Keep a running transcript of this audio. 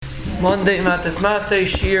Monday, Matis Maseh,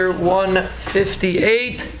 Shir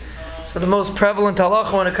 158. So the most prevalent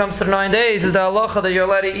halacha when it comes to the 9 days is the halacha that you're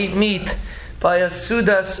allowed to eat meat by a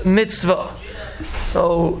Sudas mitzvah.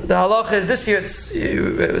 So the halacha is this year,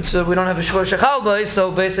 we don't have a Shua Shechal Bay, so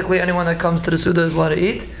basically anyone that comes to the Suda is allowed to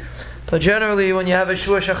eat. But generally when you have a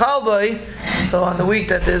Shua Shechal Bay, so on the week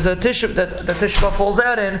that there's a Tishba, that the Tishba falls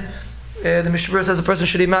out in, the Mishnah says a person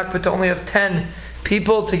should eat makbet to only have 10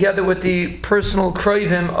 people together with the personal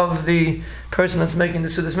kroivim of the person that's making the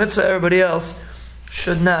Sudas mitzvah. Everybody else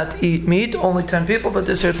should not eat meat, only 10 people, but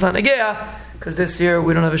this year it's not Nageya, because this year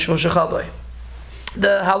we don't have a Shua Shechal Bay.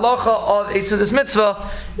 The halacha of a Sudas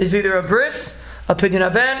mitzvah is either a bris, a pidyon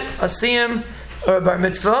haben, a siyum, or a bar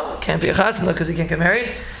mitzvah. Can't be a chasna because he can't get married.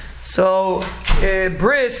 So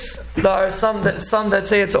bris, there are some that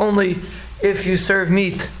say it's only if you serve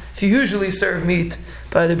meat. If you usually serve meat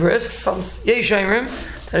by the bris, some yeshayrim,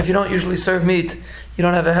 that if you don't usually serve meat, you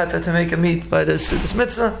don't have a heta to make a meat by the Sudas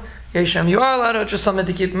mitzvah. Yeshayim, you are allowed, it's just something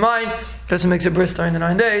to keep in mind. Person makes a bris during the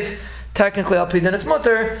 9 days. Technically, al pi din it's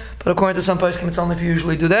mutter, but according to some poskim, it's only if you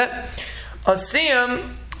usually do that. A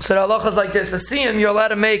siyum, so the halacha is like this: a siyum you're allowed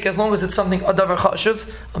to make as long as it's something adavar chashuv,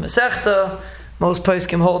 a mesechta. Most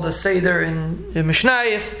poskim hold a seder in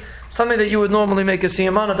mishnayos, something that you would normally make a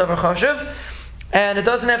siyum on, adavar chashuv, and it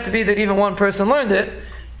doesn't have to be that even one person learned it.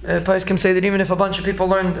 Poskim say that even if a bunch of people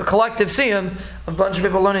learned a collective siyum, a bunch of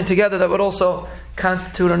people learning together, that would also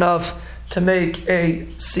constitute enough to make a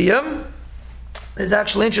siyum. It's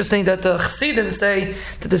actually interesting that the Chassidim say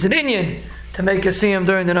that there's an inyan to make a siyum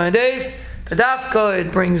during the 9 days. Pedafka,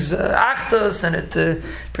 it brings achtas and it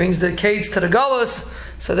brings the kates to the galus.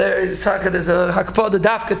 So there's a hakapah the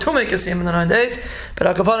dafka to make a siyum in the 9 days.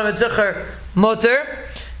 But hakapah mitzicher mutter.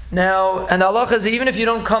 Now, and the halacha is even if you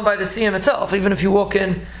don't come by the siyum itself, even if you walk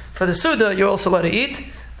in for the suda, you're also allowed to eat.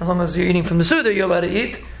 As long as you're eating from the suda, you're allowed to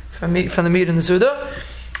eat from the meat in the suda.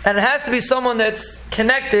 And it has to be someone that's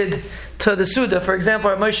connected to the Suda. For example,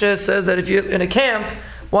 Moshe says that if you're in a camp,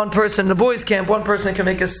 one person, in a boys' camp, one person can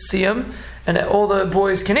make a siyum, and all the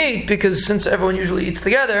boys can eat, because since everyone usually eats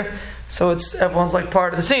together, so everyone's like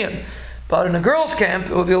part of the siyum. But in a girls' camp,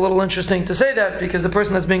 it would be a little interesting to say that, because the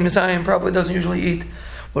person that's being Messiah probably doesn't usually eat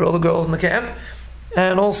with all the girls in the camp.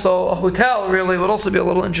 And also, a hotel really would also be a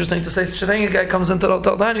little interesting to say such a thing. A guy comes into the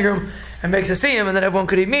hotel dining room and makes a siyum, and then everyone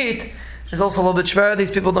could eat meat. It's also a little bit shver. These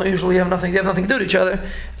people don't usually have nothing. They have nothing to do to each other,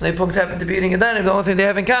 and they happen to be eating a dining. The only thing they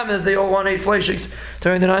have in common is they all want to eat fleishiks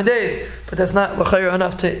during the 9 days. But that's not l'chayr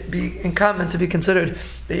enough to be in common to be considered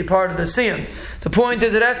a part of the siyum. The point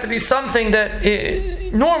is, it has to be something that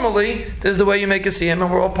normally this is the way you make a siyum, and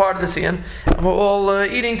we're all part of the siyum, and we're all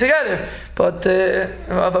eating together. But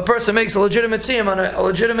if a person makes a legitimate siyum on a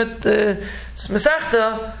legitimate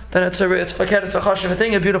mesechta, then it's a chashuv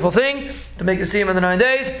thing, a beautiful thing to make a siyum in the 9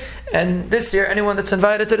 days. And this year, anyone that's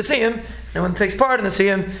invited to the siyum, anyone that takes part in the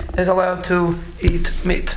siyum, is allowed to eat meat.